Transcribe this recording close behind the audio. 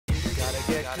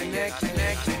We're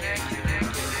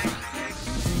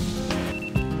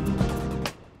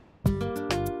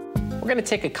going to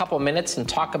take a couple minutes and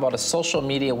talk about a social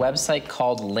media website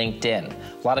called LinkedIn.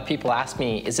 A lot of people ask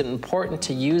me, is it important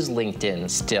to use LinkedIn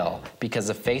still because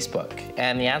of Facebook?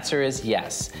 And the answer is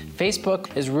yes.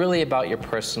 Facebook is really about your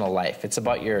personal life. It's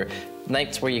about your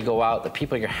nights where you go out, the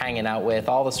people you're hanging out with,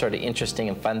 all the sort of interesting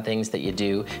and fun things that you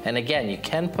do. And again, you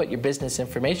can put your business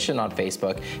information on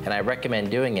Facebook, and I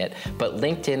recommend doing it, but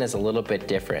LinkedIn is a little bit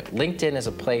different. LinkedIn is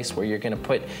a place where you're gonna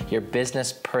put your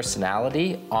business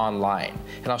personality online.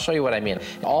 And I'll show you what I mean.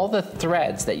 All the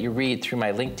threads that you read through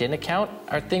my LinkedIn account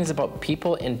are things about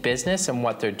people in business and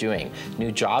what they're doing.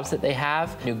 New jobs that they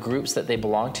have, new groups that they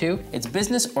belong to. It's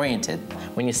business oriented.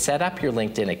 When you set up your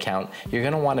LinkedIn account, you're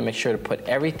gonna wanna make sure to put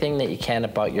everything that you can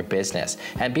about your business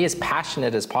and be as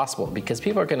passionate as possible, because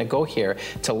people are going to go here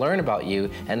to learn about you,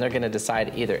 and they're going to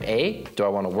decide either A, do I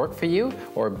want to work for you,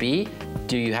 or B,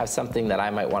 do you have something that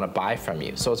I might want to buy from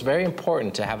you? So it's very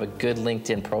important to have a good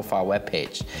LinkedIn profile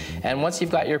webpage. And once you've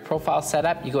got your profile set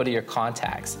up, you go to your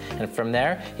contacts, and from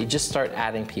there you just start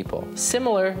adding people,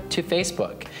 similar to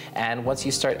Facebook. And once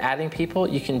you start adding people,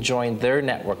 you can join their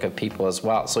network of people as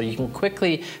well. So you can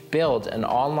quickly build an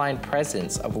online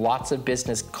presence of lots of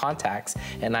business contacts.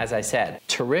 And as I said,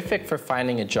 terrific for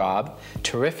finding a job,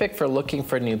 terrific for looking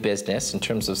for new business in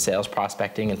terms of sales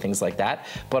prospecting and things like that,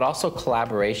 but also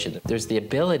collaboration. There's the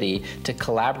ability to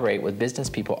collaborate with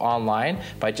business people online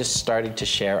by just starting to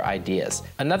share ideas.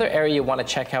 Another area you want to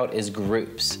check out is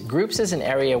groups. Groups is an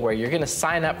area where you're going to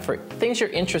sign up for things you're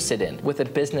interested in with a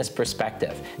business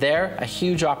perspective. They're a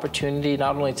huge opportunity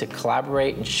not only to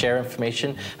collaborate and share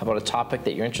information about a topic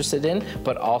that you're interested in,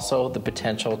 but also the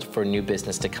potential for new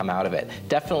business to come out of it.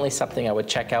 Definitely something I would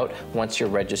check out once you're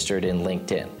registered in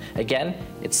LinkedIn. Again,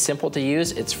 it's simple to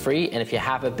use, it's free, and if you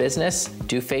have a business,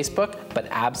 do Facebook, but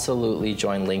absolutely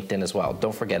join LinkedIn as well.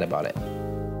 Don't forget about it.